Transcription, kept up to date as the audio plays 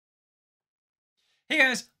Hey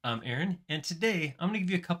guys, I'm Aaron, and today I'm going to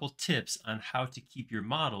give you a couple tips on how to keep your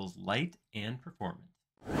models light and performant.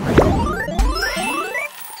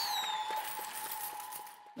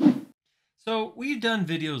 So we've done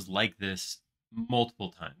videos like this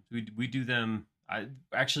multiple times. We do them.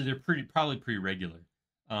 Actually, they're probably pretty regular.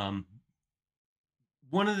 Um,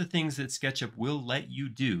 One of the things that SketchUp will let you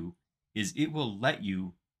do is it will let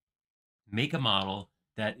you make a model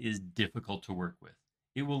that is difficult to work with.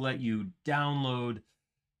 It will let you download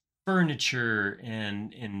furniture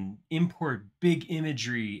and import big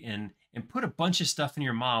imagery and put a bunch of stuff in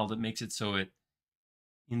your model that makes it so it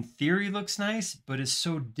in theory looks nice but is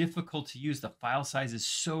so difficult to use. The file size is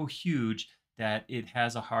so huge that it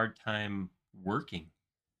has a hard time working.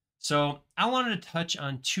 So I wanted to touch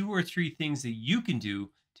on 2 or 3 things that you can do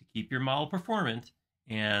to keep your model performant,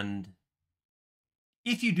 and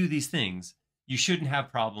if you do these things you shouldn't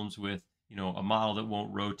have problems with a model that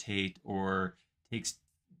won't rotate or takes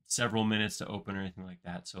several minutes to open or anything like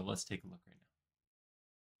that. So let's take a look right now.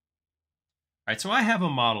 All right, so I have a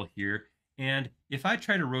model here, and if I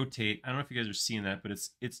try to rotate, I don't know if you guys are seeing that, but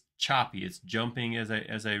it's choppy. It's jumping as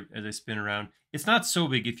I spin around. It's not so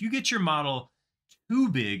big. If you get your model too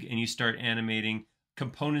big and you start animating,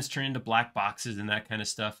 components turn into black boxes and that kind of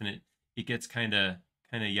stuff, and it gets kind of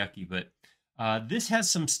yucky. But this has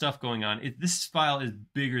some stuff going on. This file is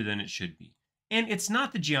bigger than it should be. And it's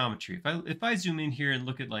not the geometry. If I zoom in here and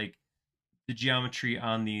look at like the geometry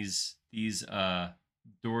on these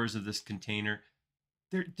doors of this container,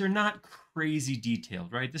 they're not crazy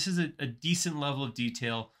detailed, right? This is a decent level of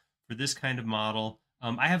detail for this kind of model.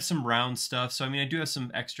 I have some round stuff, so I mean I do have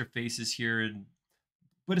some extra faces here,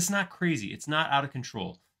 but it's not crazy. It's not out of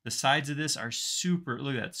control. The sides of this are super.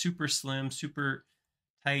 Look at that, super slim, super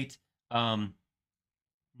tight.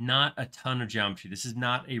 Not a ton of geometry. This is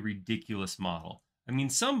not a ridiculous model. I mean,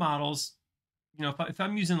 some models, if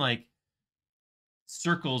I'm using like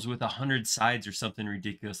circles with 100 sides or something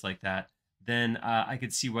ridiculous like that, then I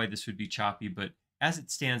could see why this would be choppy. But as it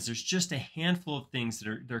stands, there's just a handful of things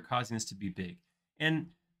that are causing this to be big. And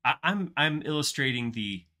I'm illustrating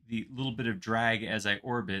the little bit of drag as I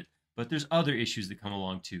orbit, but there's other issues that come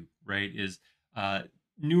along too, right?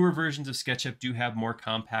 Newer versions of SketchUp do have more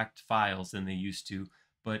compact files than they used to,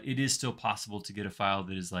 but it is still possible to get a file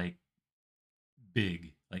that is like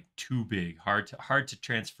big, like too big, hard to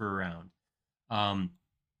transfer around.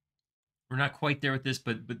 We're not quite there with this,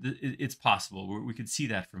 but it's possible. We could see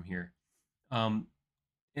that from here. And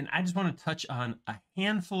I just want to touch on a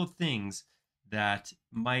handful of things that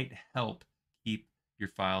might help keep your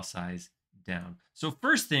file size down. So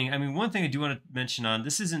first thing, I mean, one thing I do want to mention on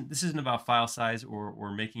this isn't about file size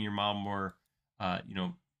or making your model more,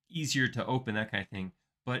 easier to open, that kind of thing.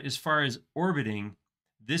 But as far as orbiting,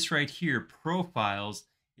 this right here, profiles,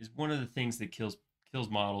 is one of the things that kills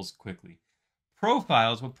models quickly.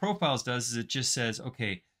 What profiles does is it just says,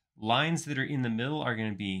 okay, lines that are in the middle are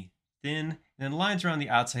going to be thin, and then lines around the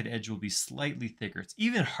outside edge will be slightly thicker. It's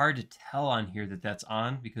even hard to tell on here that that's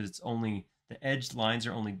on because it's only the edged lines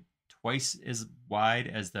are only twice as wide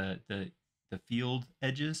as the field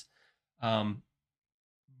edges. But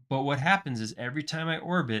what happens is every time I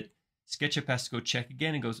orbit, SketchUp has to go check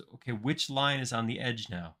again and goes, okay, which line is on the edge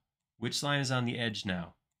now? Which line is on the edge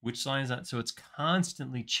now? Which line is on? So it's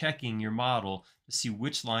constantly checking your model to see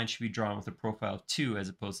which line should be drawn with a profile of 2 as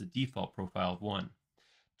opposed to default profile of 1.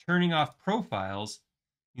 Turning off profiles,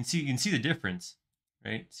 you can see the difference,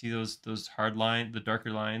 right? See those hard lines, the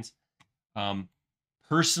darker lines.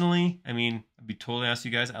 Personally, I mean, I'd be totally honest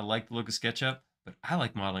with you guys, I like the look of SketchUp, but I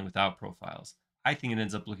like modeling without profiles. I think it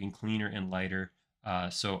ends up looking cleaner and lighter.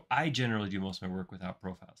 So I generally do most of my work without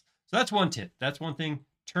profiles. So that's one tip. That's one thing.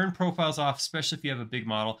 Turn profiles off, especially if you have a big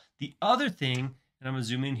model. The other thing, and I'm going to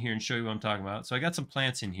zoom in here and show you what I'm talking about. So I got some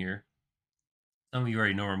plants in here. Some of you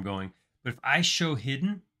already know where I'm going. But if I show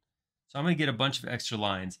hidden, so I'm going to get a bunch of extra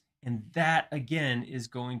lines. And that, again, is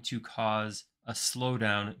going to cause a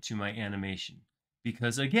slowdown to my animation.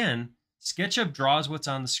 Because, again, SketchUp draws what's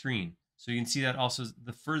on the screen. So you can see that also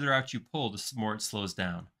the further out you pull, the more it slows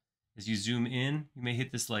down. As you zoom in, you may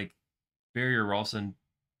hit this like barrier where all of a sudden,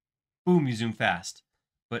 boom, you zoom fast.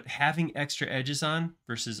 But having extra edges on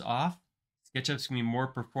versus off, SketchUp's going to be more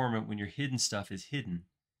performant when your hidden stuff is hidden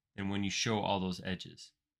than when you show all those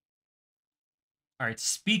edges. All right,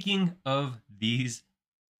 speaking of these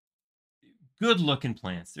good-looking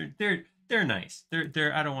plants, they're nice.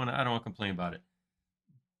 I don't want to complain about it.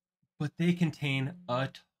 But they contain a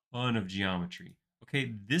ton of geometry.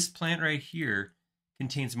 Okay, this plant right here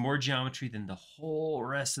contains more geometry than the whole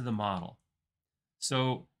rest of the model.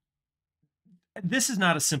 So this is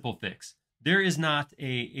not a simple fix. There is not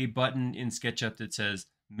a button in SketchUp that says,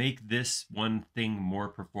 make this one thing more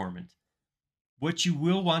performant. What you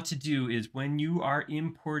will want to do is when you are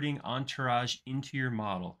importing Entourage into your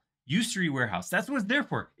model, use 3D Warehouse. That's what it's there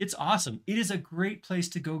for. It's awesome. It is a great place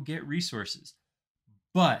to go get resources.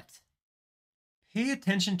 But pay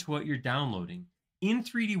attention to what you're downloading. In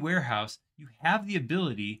 3D Warehouse, you have the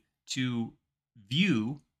ability to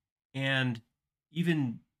view and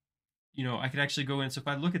even, I could actually go in. So if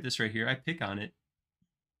I look at this right here, I pick on it,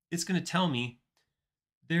 it's going to tell me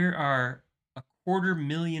there are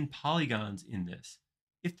 250,000 polygons in this.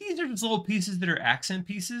 If these are just little pieces that are accent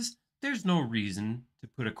pieces, there's no reason to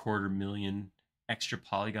put 250,000 extra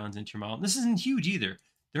polygons into your model. This isn't huge either.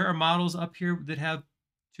 There are models up here that have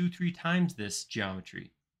 2-3 times this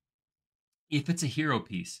geometry. If it's a hero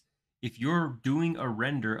piece, if you're doing a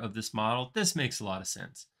render of this model, this makes a lot of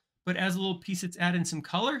sense. But as a little piece that's adding some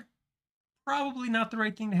color, probably not the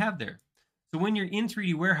right thing to have there. So when you're in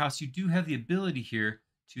 3D Warehouse, you do have the ability here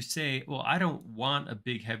to say, well, I don't want a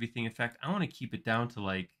big heavy thing. In fact, I want to keep it down to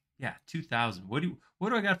like, 2,000. What do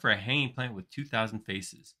I got for a hanging plant with 2,000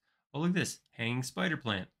 faces? Oh, look at this, hanging spider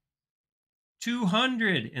plant.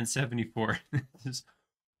 274. Just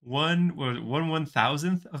one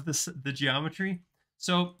thousandth of the geometry.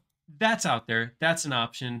 So that's out there. That's an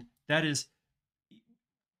option. That is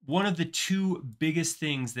one of the two biggest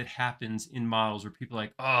things that happens in models where people are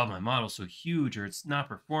like, oh, my model's so huge or it's not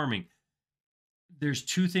performing. There's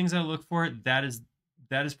two things I look for. That is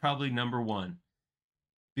probably number one.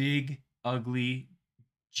 Big, ugly,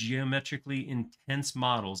 geometrically intense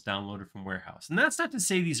models downloaded from Warehouse. And that's not to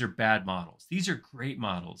say these are bad models. These are great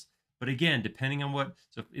models. But again, depending on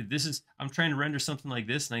so if this is, I'm trying to render something like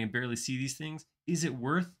this and I can barely see these things, is it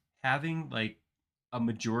worth having like a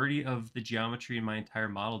majority of the geometry in my entire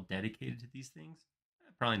model dedicated to these things?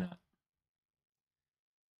 Probably not.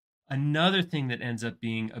 Another thing that ends up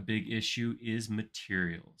being a big issue is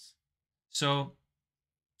materials. So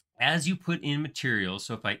as you put in materials,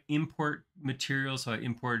 so if I import materials, so I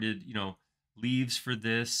imported, leaves for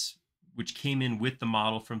this, which came in with the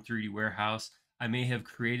model from 3D Warehouse, I may have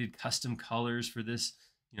created custom colors for this,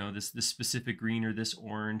 this specific green or this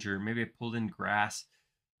orange, or maybe I pulled in grass,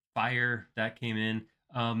 fire, that came in.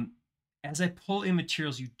 As I pull in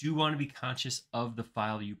materials, you do want to be conscious of the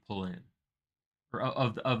file you pull in, or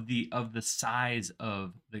of the size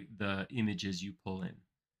of the images you pull in.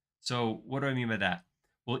 So what do I mean by that?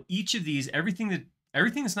 Well, each of these, everything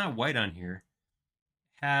that's not white on here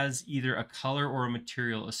has either a color or a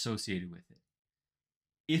material associated with it.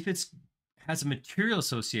 If it has a material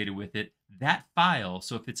associated with it, that file,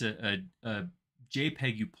 so if it's a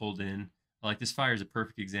JPEG you pulled in, like this fire is a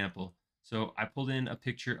perfect example. So I pulled in a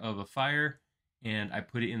picture of a fire and I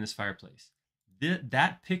put it in this fireplace.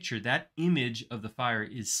 That picture, that image of the fire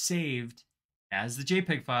is saved as the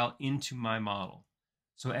JPEG file into my model.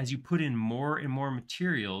 So as you put in more and more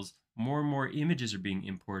materials, more and more images are being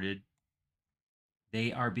imported.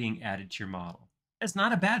 They are being added to your model. That's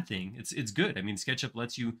not a bad thing. It's good. I mean, SketchUp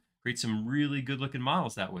lets you create some really good looking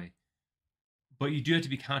models that way. But you do have to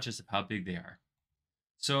be conscious of how big they are.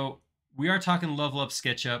 So we are talking level up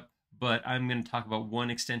SketchUp, but I'm going to talk about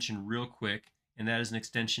one extension real quick, and that is an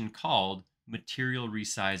extension called Material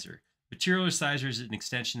Resizer. Material Resizer is an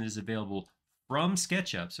extension that is available from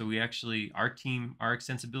SketchUp. So we actually, our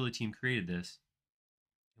extensibility team created this.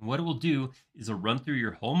 And what it will do is it'll run through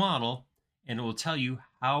your whole model and it will tell you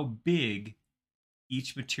how big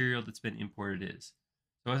each material that's been imported is.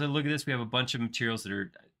 So as I look at this, we have a bunch of materials that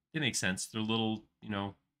it makes sense. They're little,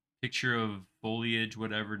 picture of foliage,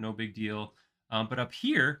 whatever, no big deal. But up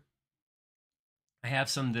here, I have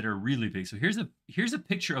some that are really big. So here's a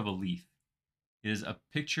picture of a leaf. It is a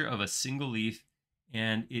picture of a single leaf,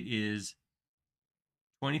 and it is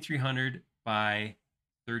 2300 by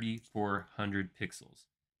 3400 pixels.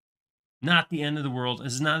 Not the end of the world.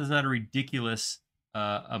 It's not a ridiculous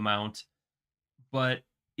amount, but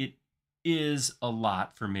it is a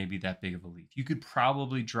lot for maybe that big of a leaf. You could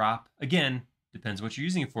probably drop, again, depends what you're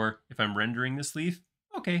using it for. If I'm rendering this leaf,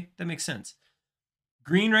 okay, that makes sense.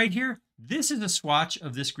 Green right here, this is a swatch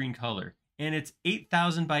of this green color, and it's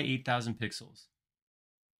 8,000 by 8,000 pixels.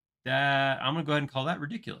 That I'm gonna go ahead and call that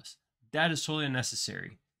ridiculous. That is totally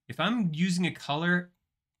unnecessary. If I'm using a color,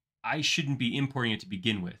 I shouldn't be importing it to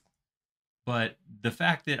begin with. But the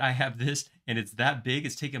fact that I have this and it's that big,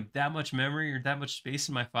 it's taking that much memory or that much space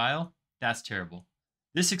in my file, that's terrible.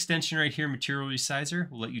 This extension right here, Material Resizer,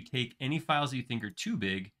 will let you take any files that you think are too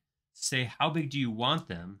big, say how big do you want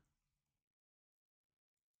them,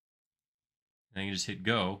 and you just hit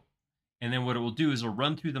go. And then what it will do is it'll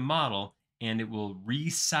run through the model and it will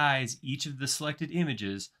resize each of the selected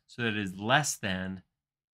images so that it is less than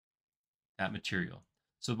that material.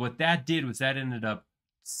 So what that did was that ended up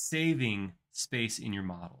saving space in your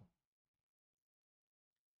model.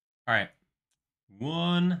 All right,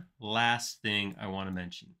 one last thing I want to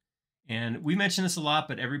mention. And we mention this a lot,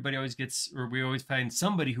 but everybody always gets, or we always find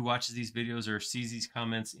somebody who watches these videos or sees these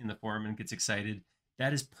comments in the forum and gets excited.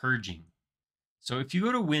 That is purging. So if you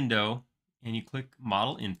go to Window and you click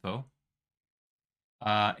Model Info,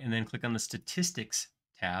 and then click on the Statistics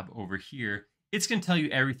tab over here, it's going to tell you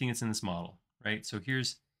everything that's in this model, right? So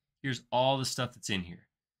here's all the stuff that's in here.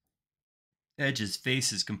 Edges,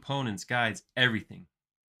 faces, components, guides, everything.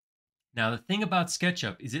 Now, the thing about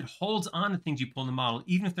SketchUp is it holds on to things you pull in the model,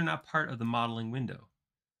 even if they're not part of the modeling window.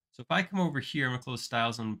 So if I come over here, I'm going to close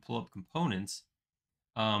Styles and pull up Components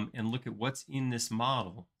and look at what's in this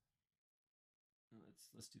model.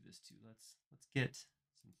 Let's do this too. Let's get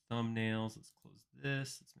some thumbnails. Let's close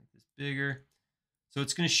this. Let's make this bigger. So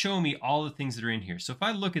it's going to show me all the things that are in here. So if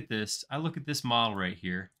I look at this, I look at this model right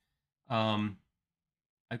here.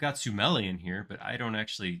 I've got Sumele in here, but I don't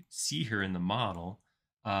actually see her in the model.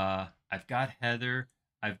 I've got Heather.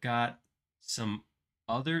 I've got some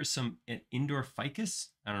indoor ficus.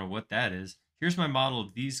 I don't know what that is. Here's my model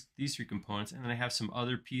of these three components, and then I have some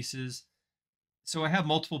other pieces. So I have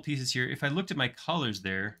multiple pieces here. If I looked at my colors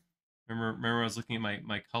there, remember I was looking at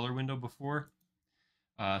my color window before?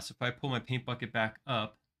 So if I pull my paint bucket back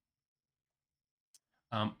up,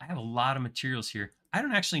 I have a lot of materials here. I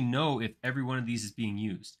don't actually know if every one of these is being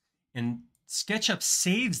used. And SketchUp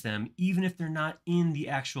saves them even if they're not in the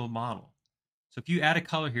actual model. So if you add a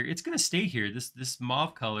color here, it's going to stay here. This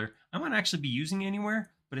mauve color, I'm not actually be using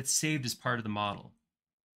anywhere, but it's saved as part of the model.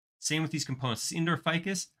 Same with these components. This indoor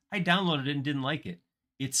ficus, I downloaded it and didn't like it.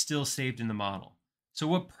 It's still saved in the model. So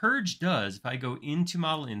what Purge does, if I go into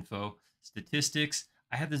Model Info, Statistics,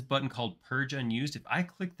 I have this button called Purge Unused. If I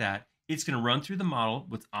click that, it's going to run through the model,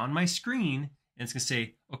 what's on my screen, and it's going to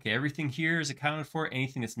say, okay, everything here is accounted for.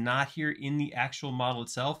 Anything that's not here in the actual model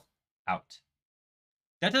itself, out.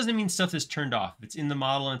 That doesn't mean stuff is turned off. If it's in the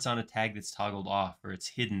model and it's on a tag that's toggled off or it's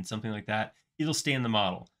hidden, something like that, it'll stay in the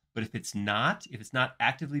model. But if it's not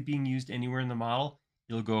actively being used anywhere in the model,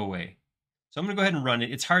 it'll go away. So I'm going to go ahead and run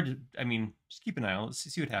it. It's hard to, just keep an eye on it. Let's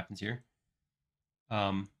see what happens here.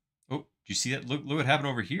 Oh, do you see that? Look what happened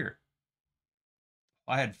over here.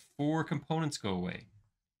 I had 4 components go away.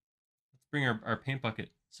 Let's bring our paint bucket.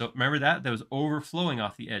 So remember that was overflowing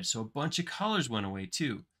off the edge. So a bunch of colors went away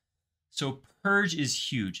too. So Purge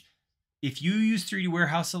is huge. If you use 3D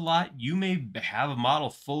Warehouse a lot, you may have a model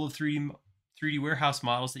full of 3D Warehouse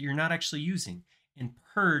models that you're not actually using. And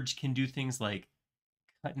Purge can do things like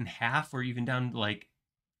cut in half or even down to like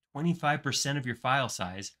 25% of your file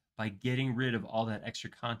size by getting rid of all that extra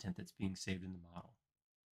content that's being saved in the model.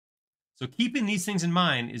 So keeping these things in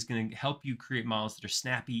mind is going to help you create models that are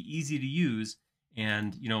snappy, easy to use,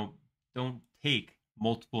 and don't take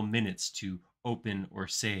multiple minutes to open or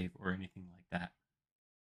save or anything like that.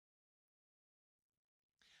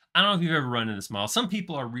 I don't know if you've ever run into this model. Some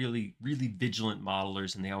people are really, really vigilant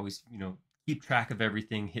modelers, and they always, keep track of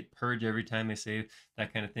everything, hit Purge every time they save,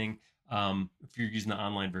 that kind of thing. If you're using the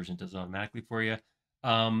online version, it does it automatically for you.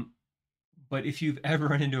 But if you've ever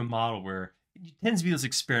run into a model where it tends to be those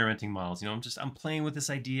experimenting models, I'm playing with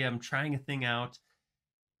this idea, I'm trying a thing out.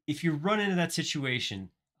 If you run into that situation,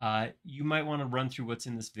 you might want to run through what's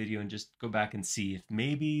in this video and just go back and see if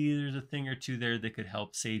maybe there's a thing or two there that could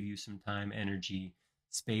help save you some time, energy,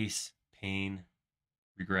 space, pain,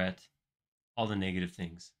 regret, all the negative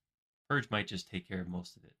things. Purge might just take care of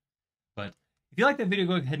most of it. But if you like that video,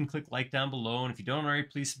 go ahead and click like down below. And if you don't already,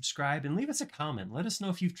 please subscribe and leave us a comment. Let us know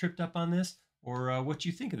if you've tripped up on this or what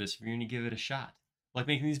you think of this, if you're going to give it a shot. Like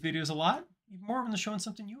making these videos a lot? Even more when they're showing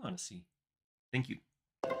something you want to see. Thank you.